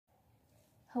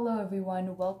Hello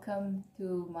everyone, welcome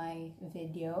to my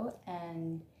video,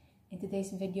 and in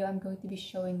today's video I'm going to be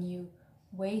showing you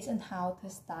ways on how to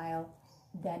style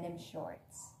denim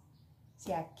shorts. So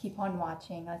yeah, keep on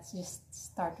watching. Let's just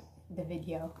start the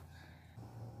video.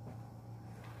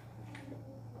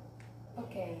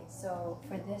 Okay, so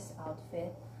for this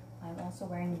outfit I'm also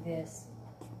wearing this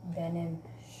denim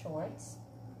shorts.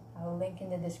 I'll link in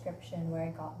the description where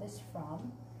I got this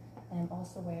from. And I'm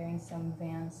also wearing some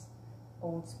Vans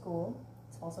Old School.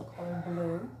 It's also color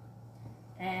blue.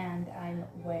 And I'm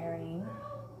wearing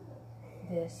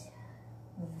this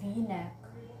V-neck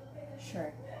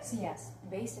shirt. So yes,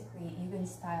 basically you can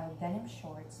style denim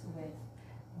shorts with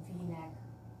V-neck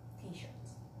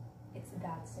t-shirts. It's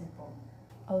that simple.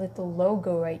 A little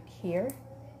logo right here,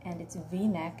 and it's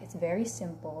V-neck. It's very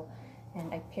simple,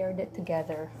 and I paired it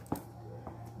together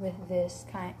with this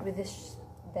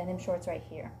denim shorts right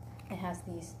here. It has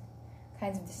these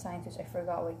kinds of designs which I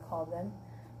forgot what we call them,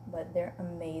 but they're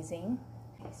amazing.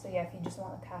 So yeah, if you just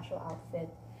want a casual outfit,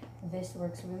 this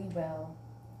works really well.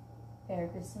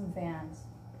 Paired with some Vans,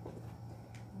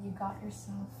 you got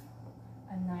yourself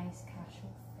a nice casual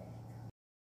fit.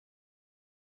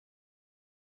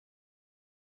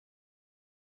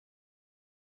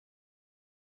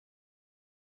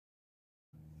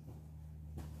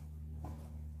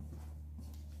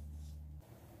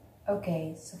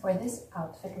 Okay, so for this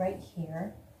outfit right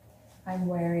here, I'm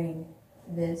wearing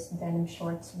this denim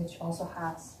shorts, which also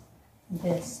has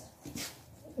this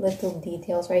little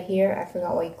details right here. I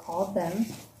forgot what you called them.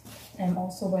 I'm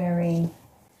also wearing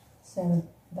some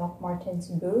Doc Martens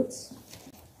boots,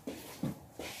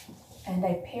 and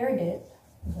I paired it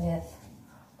with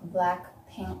a black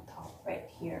tank top right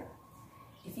here.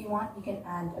 If you want, you can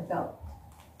add a belt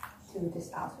to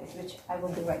this outfit, which I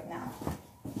will do right now.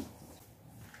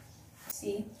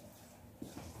 See,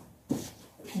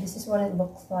 this is what it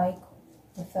looks like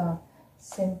with a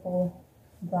simple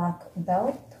black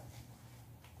belt.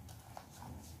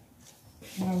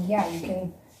 And yeah, you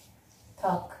can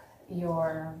tuck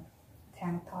your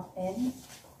tank top in.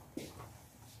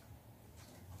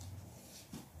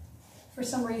 For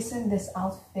some reason, this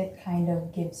outfit kind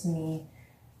of gives me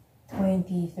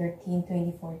 2013,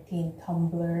 2014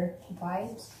 Tumblr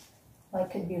vibes. I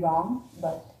could be wrong,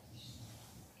 but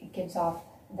it gives off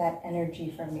that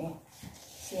energy for me.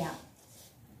 So yeah,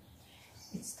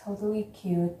 it's totally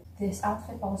cute. This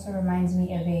outfit also reminds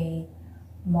me of a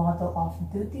model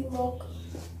off-duty look.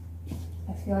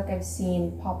 I feel like I've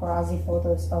seen paparazzi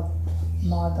photos of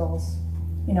models,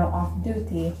 you know,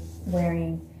 off-duty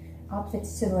wearing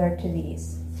outfits similar to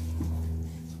these.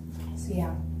 So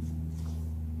yeah,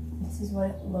 this is what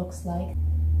it looks like.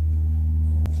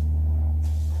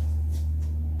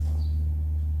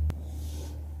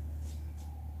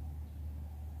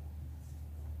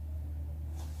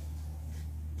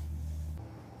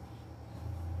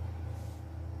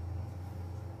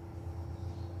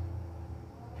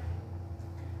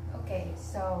 Okay,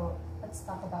 so let's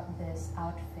talk about this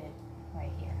outfit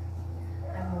right here.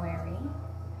 I'm wearing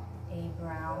a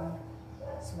brown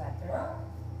sweater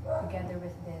together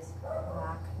with this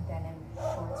black denim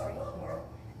shorts right here.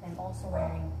 I'm also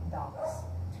wearing docs.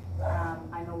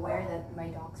 I'm aware that my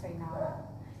docs right now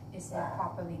isn't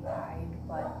properly tied,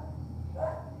 but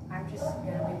I'm just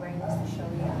gonna be wearing this to show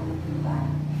you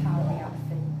how the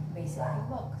outfit basically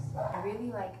looks. I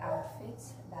really like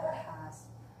outfits that has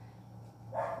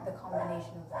the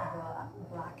combination of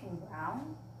black and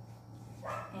brown,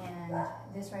 and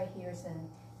this right here is an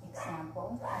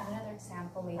example. I have another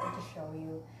example later to show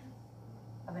you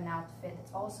of an outfit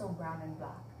that's also brown and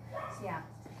black. So yeah,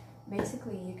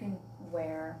 basically you can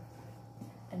wear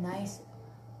a nice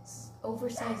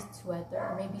oversized sweater,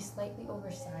 or maybe slightly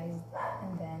oversized,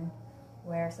 and then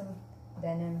wear some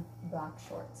denim black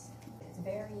shorts. It's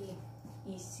very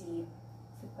easy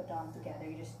to put on together.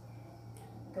 You just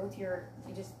go to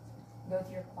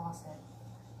your closet,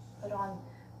 put on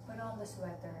the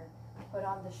sweater, put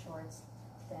on the shorts,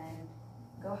 then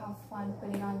go have fun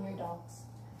putting on your docs,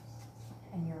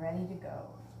 and you're ready to go.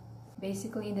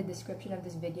 Basically, in the description of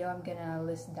this video, I'm gonna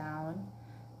list down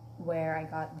where I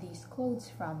got these clothes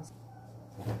from.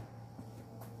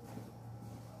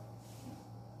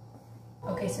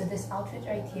 Okay, so this outfit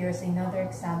right here is another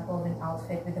example of an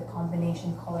outfit with a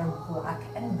combination color black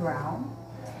and brown.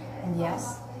 And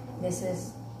yes, this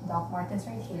is Doc Martens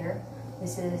right here.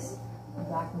 This is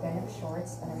black denim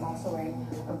shorts, and I'm also wearing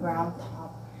a brown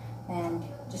top. And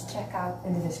just check out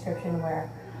in the description where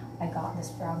I got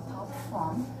this brown top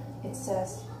from. It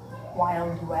says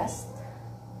Wild West.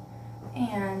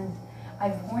 And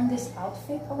I've worn this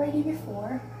outfit already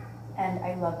before, and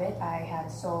I love it. I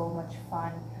had so much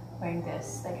fun wearing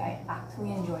this. Like, I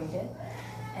actually enjoyed it,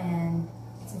 and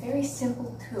it's very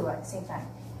simple too at the same time.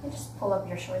 You can just pull up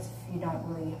your shorts if you don't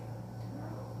really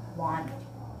want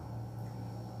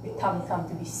your tum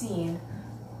to be seen,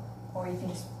 or you can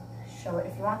just show it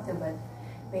if you want to, but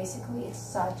basically it's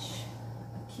such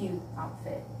a cute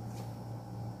outfit.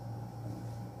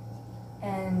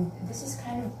 And this is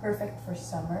kind of perfect for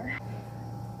summer.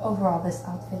 Overall, this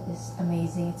outfit is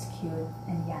amazing, it's cute,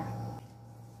 and yeah.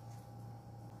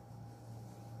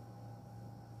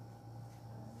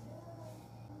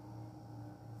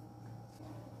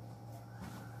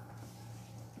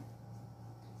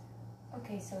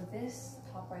 Okay, so this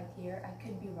top right here, I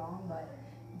could be wrong, but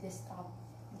this top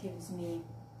gives me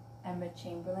Emma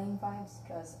Chamberlain vibes,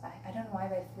 because I don't know why,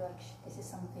 but I feel like this is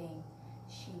something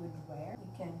she would wear.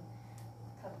 You can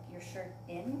tuck your shirt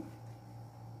in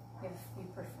if you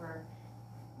prefer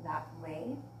that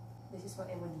way. This is what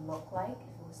it would look like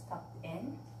if it was tucked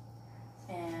in,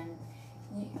 and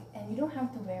you don't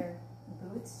have to wear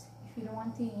boots. If you don't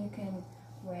want to, you can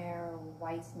wear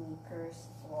white sneakers,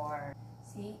 or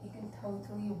see, you can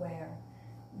totally wear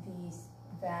these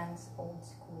Vans old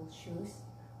school shoes,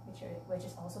 which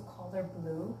is also color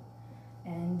blue,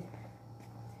 and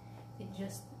it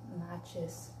just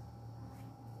matches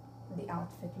the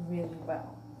outfit really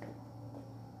well.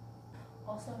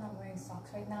 Also, I'm not wearing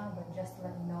socks right now, but just to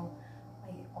let you know,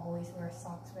 I always wear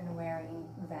socks when wearing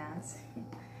Vans.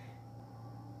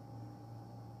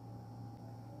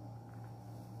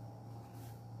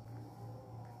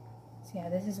 So yeah,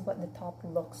 this is what the top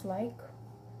looks like.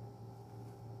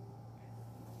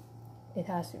 It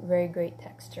has very great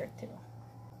texture too.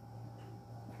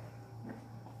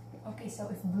 Okay, so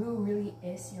if blue really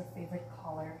is your favorite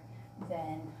color,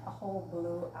 then a whole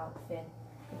blue outfit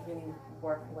could really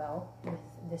work well with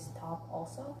this top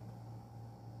also.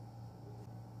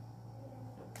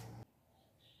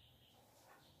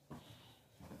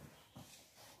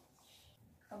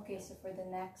 Okay, so for the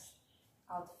next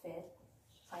outfit,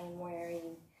 I'm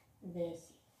wearing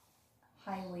this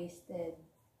high-waisted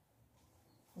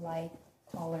light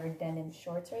collar denim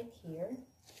shorts right here.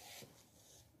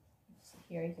 So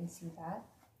here you can see that.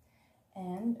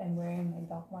 And I'm wearing my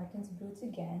Doc Martens boots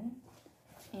again.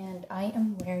 And I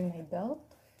am wearing my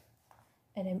belt.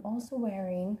 And I'm also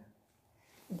wearing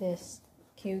this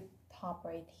cute top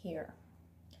right here.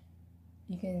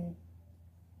 It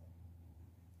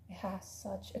has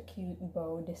such a cute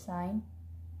bow design.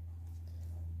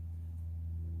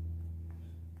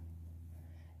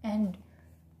 And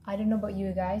I don't know about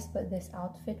you guys, but this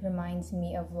outfit reminds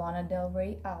me of Lana Del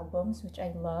Rey albums, which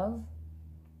I love.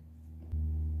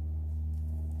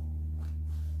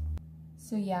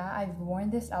 So yeah, I've worn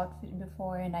this outfit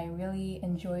before and I really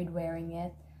enjoyed wearing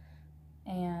it.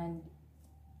 And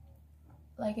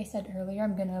like I said earlier,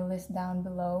 I'm gonna list down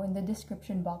below in the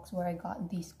description box where I got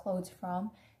these clothes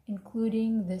from,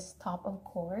 including this top, of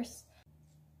course.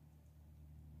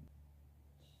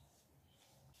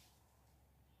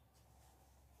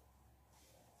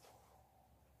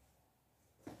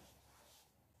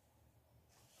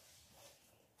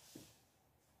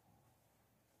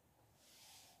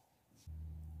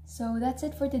 So that's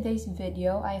it for today's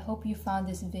video. I hope you found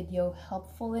this video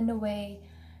helpful in a way,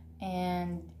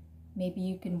 and maybe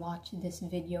you can watch this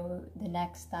video the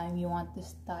next time you want to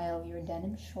style your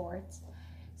denim shorts.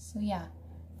 So yeah,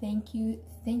 thank you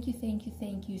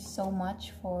so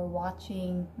much for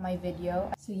watching my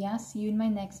video. So yeah, see you in my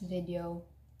next video.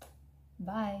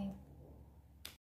 Bye.